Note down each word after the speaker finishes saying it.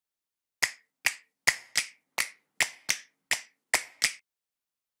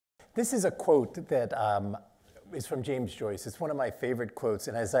This is a quote that is from James Joyce. It's one of my favorite quotes,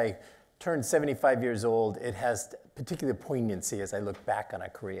 and as I turned 75 years old, it has particular poignancy as I look back on our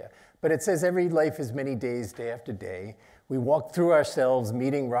career. But it says, every life is many days, day after day. We walk through ourselves,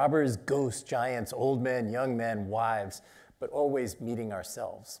 meeting robbers, ghosts, giants, old men, young men, wives, but always meeting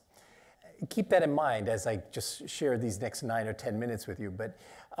ourselves. Keep that in mind as I just share these next 9 or 10 minutes with you. But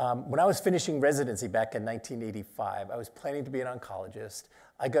when I was finishing residency back in 1985, I was planning to be an oncologist.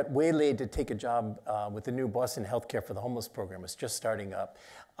 I got waylaid to take a job with the new Boston Healthcare for the Homeless program. It was just starting up.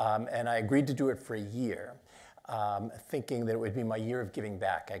 And I agreed to do it for a year, thinking that it would be my year of giving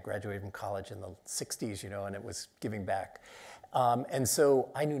back. I graduated from college in the 60s, and it was giving back. And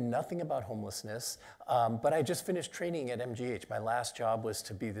so I knew nothing about homelessness, but I just finished training at MGH. My last job was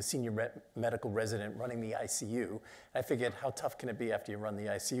to be the senior medical resident running the ICU. I figured, how tough can it be after you run the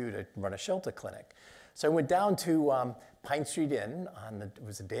ICU to run a shelter clinic? So I went down to Pine Street Inn. It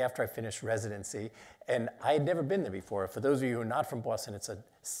was the day after I finished residency, and I had never been there before. For those of you who are not from Boston, at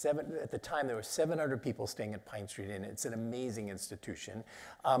the time there were 700 people staying at Pine Street Inn. It's an amazing institution,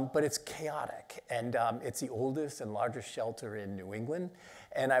 but it's chaotic, and it's the oldest and largest shelter in New England.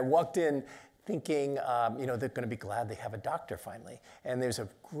 And I walked in thinking, they're going to be glad they have a doctor finally. And there's a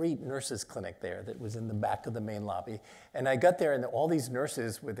great nurses clinic there that was in the back of the main lobby. And I got there and all these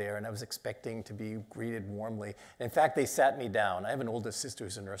nurses were there and I was expecting to be greeted warmly. In fact, they sat me down. I have an older sister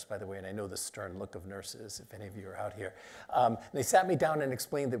who's a nurse, by the way, and I know the stern look of nurses, if any of you are out here. They sat me down and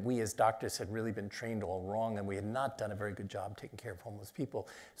explained that we as doctors had really been trained all wrong and we had not done a very good job taking care of homeless people.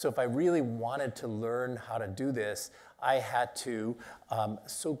 So if I really wanted to learn how to do this, I had to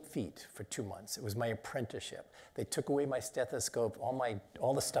soak feet for 2 months. It was my apprenticeship. They took away my stethoscope,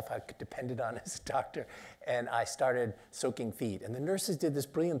 all the stuff I depended on as a doctor, and I started soaking feet. And the nurses did this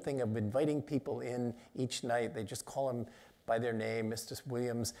brilliant thing of inviting people in each night. They just call them by their name, Mr.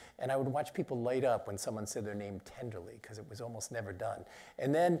 Williams, and I would watch people light up when someone said their name tenderly, because it was almost never done.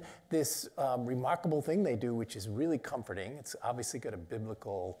 And then this remarkable thing they do, which is really comforting. It's obviously got a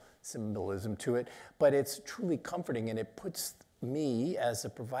biblical symbolism to it, but it's truly comforting, and it puts me as a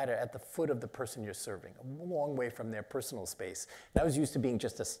provider at the foot of the person you're serving, a long way from their personal space. And I was used to being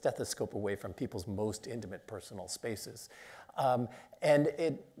just a stethoscope away from people's most intimate personal spaces. Our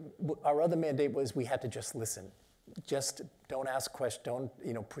other mandate was we had to just listen. Just don't ask questions,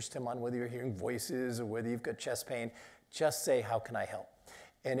 don't push them on whether you're hearing voices or whether you've got chest pain. Just say, how can I help?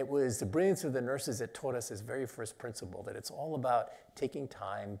 And it was the brilliance of the nurses that taught us this very first principle, that it's all about taking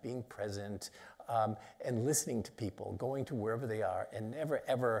time, being present, and listening to people, going to wherever they are, and never,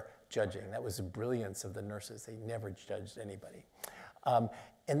 ever judging. That was the brilliance of the nurses. They never judged anybody.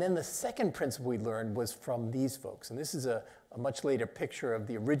 And then the second principle we learned was from these folks. And this is a much later picture of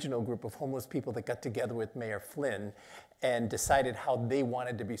the original group of homeless people that got together with Mayor Flynn and decided how they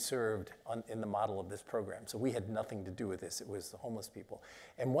wanted to be served in the model of this program. So we had nothing to do with this. It was the homeless people.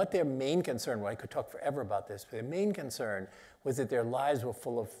 And what their main concern, well, I could talk forever about this, but their main concern was that their lives were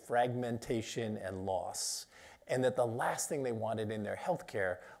full of fragmentation and loss, and that the last thing they wanted in their health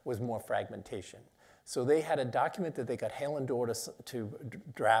care was more fragmentation. So they had a document that they got Hale and Dorr to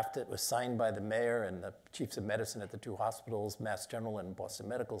draft. It was signed by the mayor and the chiefs of medicine at the two hospitals, Mass General and Boston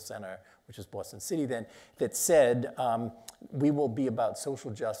Medical Center, which was Boston City then, that said, we will be about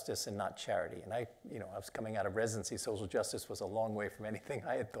social justice and not charity. And I was coming out of residency. Social justice was a long way from anything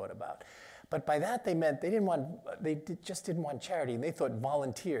I had thought about. But by that they meant they just didn't want charity, and they thought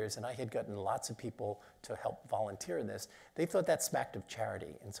volunteers, and I had gotten lots of people to help volunteer in this, they thought that smacked of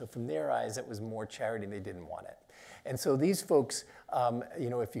charity. And so from their eyes, it was more charity, and they didn't want it. And so these folks,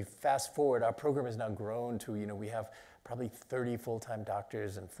 if you fast forward, our program has now grown to, we have probably 30 full-time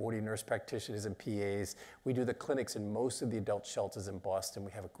doctors and 40 nurse practitioners and PAs. We do the clinics in most of the adult shelters in Boston.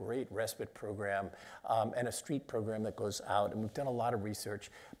 We have a great respite program and a street program that goes out, and we've done a lot of research,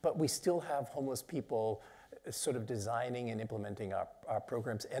 but we still have homeless people sort of designing and implementing our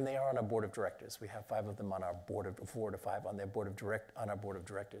programs, and they are on our board of directors. We have 5 of them on our board of 4 to 5 on our board of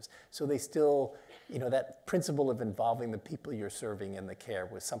directors. So they still, that principle of involving the people you're serving in the care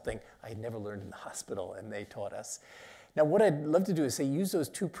was something I had never learned in the hospital, and they taught us. Now, what I'd love to do is use those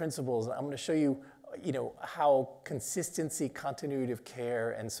 2 principles. I'm going to show you, how consistency, continuity of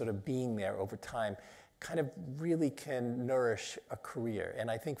care, and sort of being there over time kind of really can nourish a career. And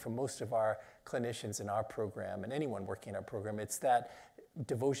I think for most of our clinicians in our program, and anyone working in our program, it's that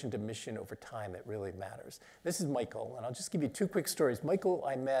devotion to mission over time that really matters. This is Michael, and I'll just give you 2 quick stories. Michael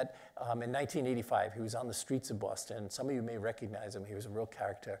I met in 1985. He was on the streets of Boston. Some of you may recognize him. He was a real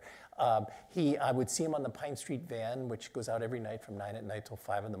character. I would see him on the Pine Street van, which goes out every night from 9 at night till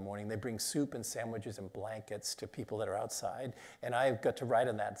 5 in the morning. They bring soup and sandwiches and blankets to people that are outside. And I got to ride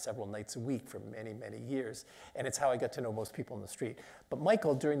on that several nights a week for many, many years. And it's how I got to know most people in the street. But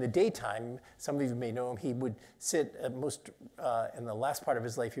Michael, during the daytime, some of you may know him, he would sit at in the last part of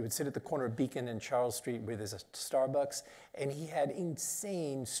his life, he would sit at the corner of Beacon and Charles Street where there's a Starbucks, and he had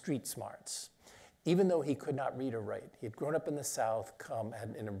insane street smarts. Even though he could not read or write. He had grown up in the South,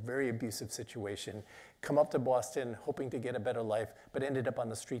 in a very abusive situation, come up to Boston hoping to get a better life, but ended up on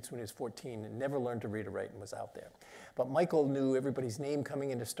the streets when he was 14 and never learned to read or write and was out there. But Michael knew everybody's name coming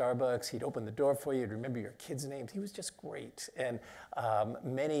into Starbucks. He'd open the door for you. He'd remember your kids' names. He was just great. And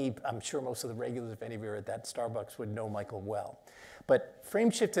I'm sure most of the regulars, if any of you are at that Starbucks, would know Michael well. But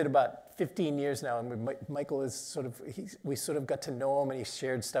frame shifted about 15 years now, and Michael is we sort of got to know him, and he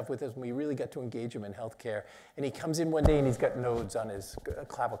shared stuff with us, and we really got to engage him in healthcare. And he comes in one day, and he's got nodes on his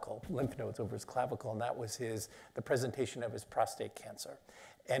clavicle, lymph nodes over his clavicle, and that was the presentation of his prostate cancer.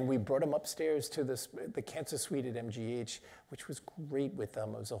 And we brought him upstairs to the cancer suite at MGH, which was great with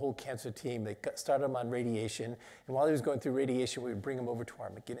them. It was a whole cancer team. They started him on radiation, and while he was going through radiation, we would bring him over to our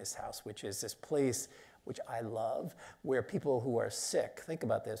McGinnis house, which is this place which I love, where people who are sick, think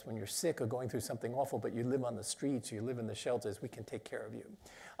about this, when you're sick or going through something awful, but you live on the streets, you live in the shelters, we can take care of you.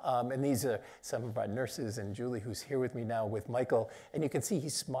 And these are some of our nurses, and Julie, who's here with me now with Michael, and you can see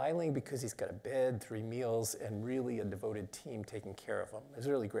he's smiling because he's got a bed, 3 meals, and really a devoted team taking care of him. It's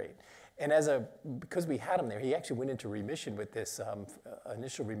really great. And because we had him there, he actually went into remission with this,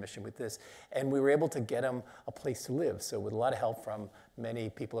 initial remission with this, and we were able to get him a place to live. So with a lot of help from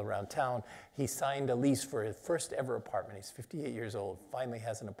many people around town, he signed a lease for his first ever apartment. He's 58 years old, finally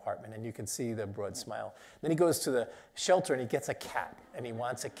has an apartment, and you can see the broad smile. Then he goes to the shelter and he gets a cat, and he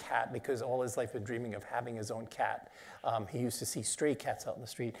wants a cat because all his life he's been dreaming of having his own cat. He used to see stray cats out in the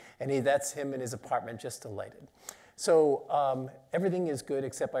street, and that's him in his apartment, just delighted. So everything is good,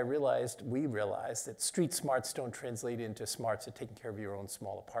 except we realized that street smarts don't translate into smarts at taking care of your own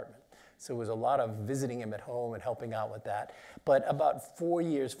small apartment. So it was a lot of visiting him at home and helping out with that. But about 4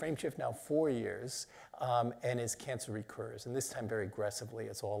 years, frame shift now 4 years, and his cancer recurs. And this time very aggressively,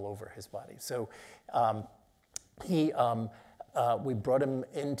 it's all over his body. So we brought him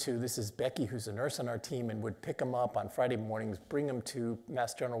this is Becky, who's a nurse on our team, and would pick him up on Friday mornings, bring him to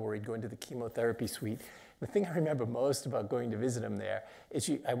Mass General where he'd go into the chemotherapy suite. The thing I remember most about going to visit him there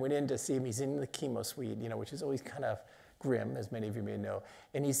is I went in to see him. He's in the chemo suite, which is always kind of grim, as many of you may know.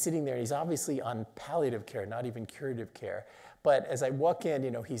 And he's sitting there, and he's obviously on palliative care, not even curative care. But as I walk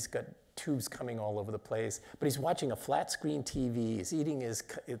in, he's got tubes coming all over the place, but he's watching a flat screen TV, he's eating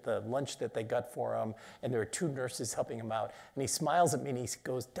the lunch that they got for him, and there are 2 nurses helping him out, and he smiles at me and he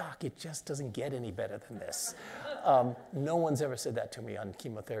goes, "Doc, it just doesn't get any better than this." No one's ever said that to me on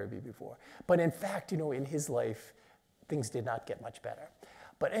chemotherapy before. But in fact, in his life, things did not get much better.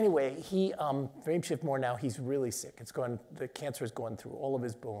 But anyway, frame shift more now, he's really sick. The cancer has gone through all of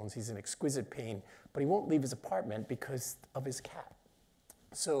his bones, he's in exquisite pain, but he won't leave his apartment because of his cat.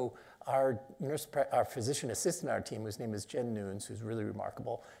 So our physician assistant on our team, whose name is Jen Nunes, who's really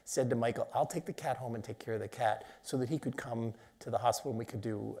remarkable, said to Michael, "I'll take the cat home and take care of the cat so that he could come to the hospital and we could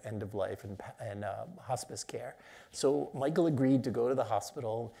do end of life and hospice care." So Michael agreed to go to the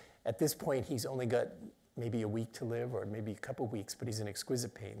hospital. At this point, he's only got maybe a week to live or maybe a couple weeks, but he's in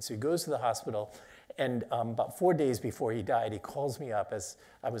exquisite pain. So he goes to the hospital, and about 4 days before he died, he calls me up as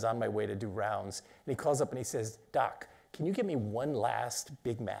I was on my way to do rounds. And he calls up and he says, "Doc, can you get me one last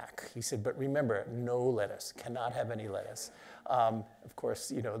Big Mac?" He said, "But remember, no lettuce, cannot have any lettuce." Of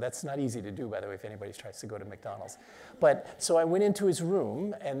course, that's not easy to do, by the way, if anybody tries to go to McDonald's. So I went into his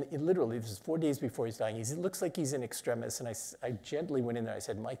room, and literally, this is 4 days before he's dying. It looks like he's in extremis, and I gently went in there. I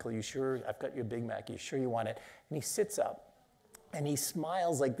said, "Michael, you sure? I've got your Big Mac. You sure you want it?" And he sits up, and he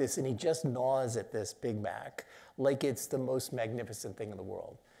smiles like this, and he just gnaws at this Big Mac like it's the most magnificent thing in the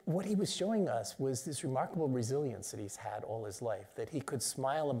world. What he was showing us was this remarkable resilience that he's had all his life, that he could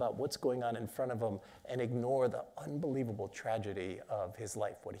smile about what's going on in front of him and ignore the unbelievable tragedy of his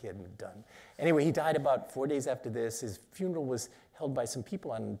life, what he had done. Anyway, he died about 4 days after this. His funeral was held by some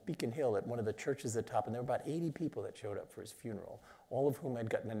people on Beacon Hill at one of the churches at the top, and there were about 80 people that showed up for his funeral, all of whom had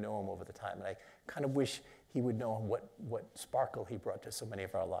gotten to know him over the time. And I kind of wish he would know what sparkle he brought to so many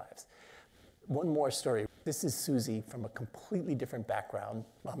of our lives. One more story. This is Susie from a completely different background.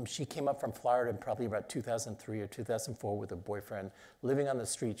 She came up from Florida in probably about 2003 or 2004 with a boyfriend, living on the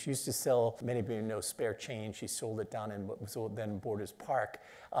street. She used to sell, many of you know, spare change. She sold it down in what was then Borders Park.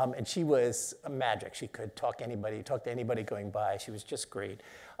 And she was magic. She could talk to anybody going by. She was just great.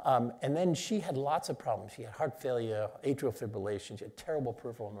 And then she had lots of problems. She had heart failure, atrial fibrillation. She had terrible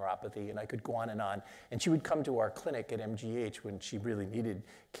peripheral neuropathy, and I could go on. And she would come to our clinic at MGH when she really needed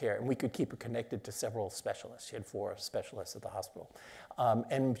care, and we could keep her connected to several specialists. She had 4 specialists at the hospital.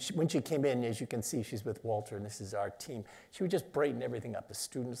 When she came in, as you can see, she's with Walter, and this is our team. She would just brighten everything up. The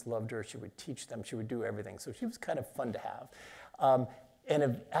students loved her. She would teach them. She would do everything. So she was kind of fun to have.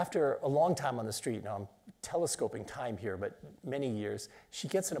 After a long time on the street, now I'm telescoping time here, but many years, she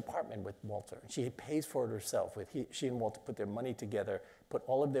gets an apartment with Walter. She pays for it herself. She and Walter put their money together, put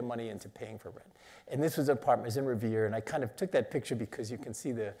all of their money into paying for rent. And this was an apartment, it was in Revere, and I kind of took that picture because you can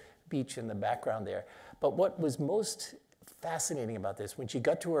see the beach in the background there. But what was most fascinating about this, when she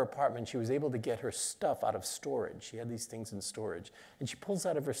got to her apartment, she was able to get her stuff out of storage. She had these things in storage. And she pulls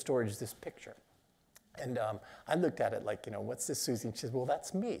out of her storage this picture. And I looked at it like, what's this, Susie? And she says, well,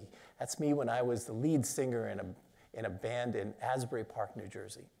 that's me. That's me when I was the lead singer in a band in Asbury Park, New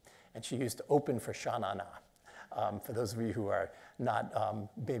Jersey. And she used to open for Sha Na Na. For those of you who are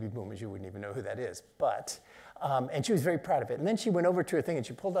not baby boomers, you wouldn't even know who that is. And she was very proud of it. And then she went over to her thing and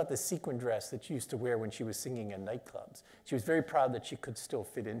she pulled out the sequin dress that she used to wear when she was singing in nightclubs. She was very proud that she could still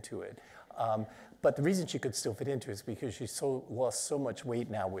fit into it. But the reason she could still fit into it is because she lost so much weight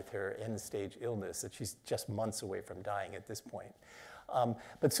now with her end-stage illness that she's just months away from dying at this point.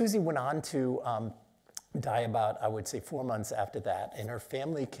 But Susie went on to die about, I would say, 4 months after that, and her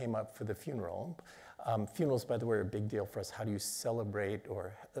family came up for the funeral. Funerals, by the way, are a big deal for us. How do you celebrate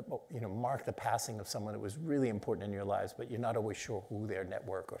or mark the passing of someone that was really important in your lives, but you're not always sure who their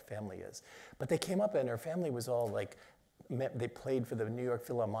network or family is? But they came up and her family was all like, they played for the New York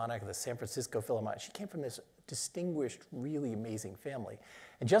Philharmonic, the San Francisco Philharmonic. She came from this distinguished, really amazing family.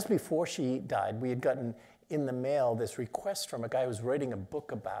 And just before she died, we had gotten in the mail this request from a guy who was writing a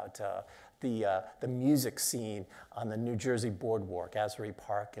book about the music scene on the New Jersey boardwalk, Asbury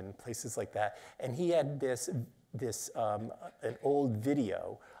Park and places like that. And he had an old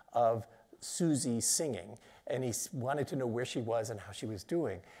video of Susie singing. And he wanted to know where she was and how she was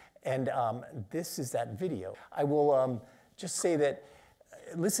doing. And this is that video. I will just say that,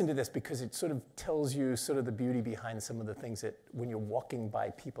 listen to this because it sort of tells you sort of the beauty behind some of the things that when you're walking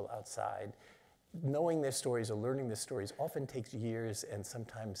by people outside, knowing their stories or learning their stories often takes years and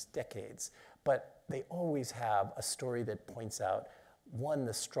sometimes decades, but they always have a story that points out, one,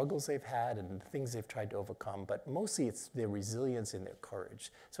 the struggles they've had and the things they've tried to overcome, but mostly it's their resilience and their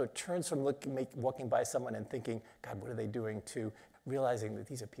courage. So it turns from walking by someone and thinking, God, what are they doing, to realizing that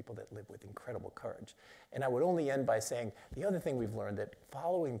these are people that live with incredible courage. And I would only end by saying the other thing we've learned, that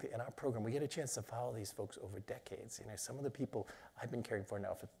in our program, we get a chance to follow these folks over decades. Some of the people I've been caring for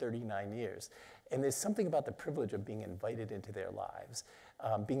now for 39 years. And there's something about the privilege of being invited into their lives,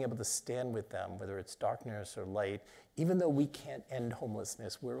 being able to stand with them, whether it's darkness or light. Even though we can't end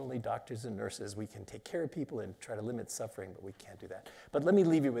homelessness, we're only doctors and nurses. We can take care of people and try to limit suffering, but we can't do that. But let me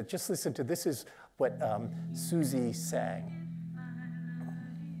leave you with, just listen to, this is what Susie sang.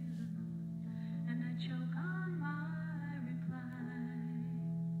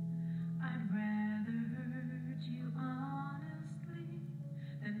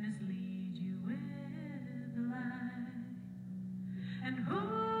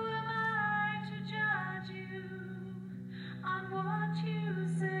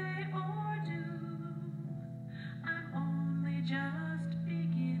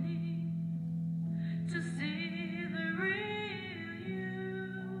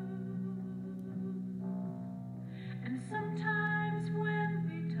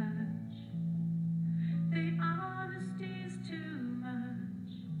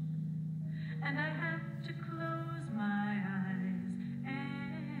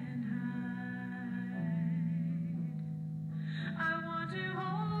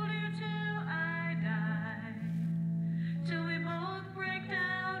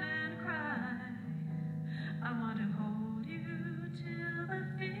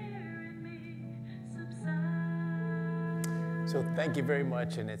 So thank you very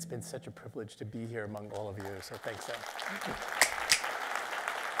much, and it's been such a privilege to be here among all of you, so thanks, Sam.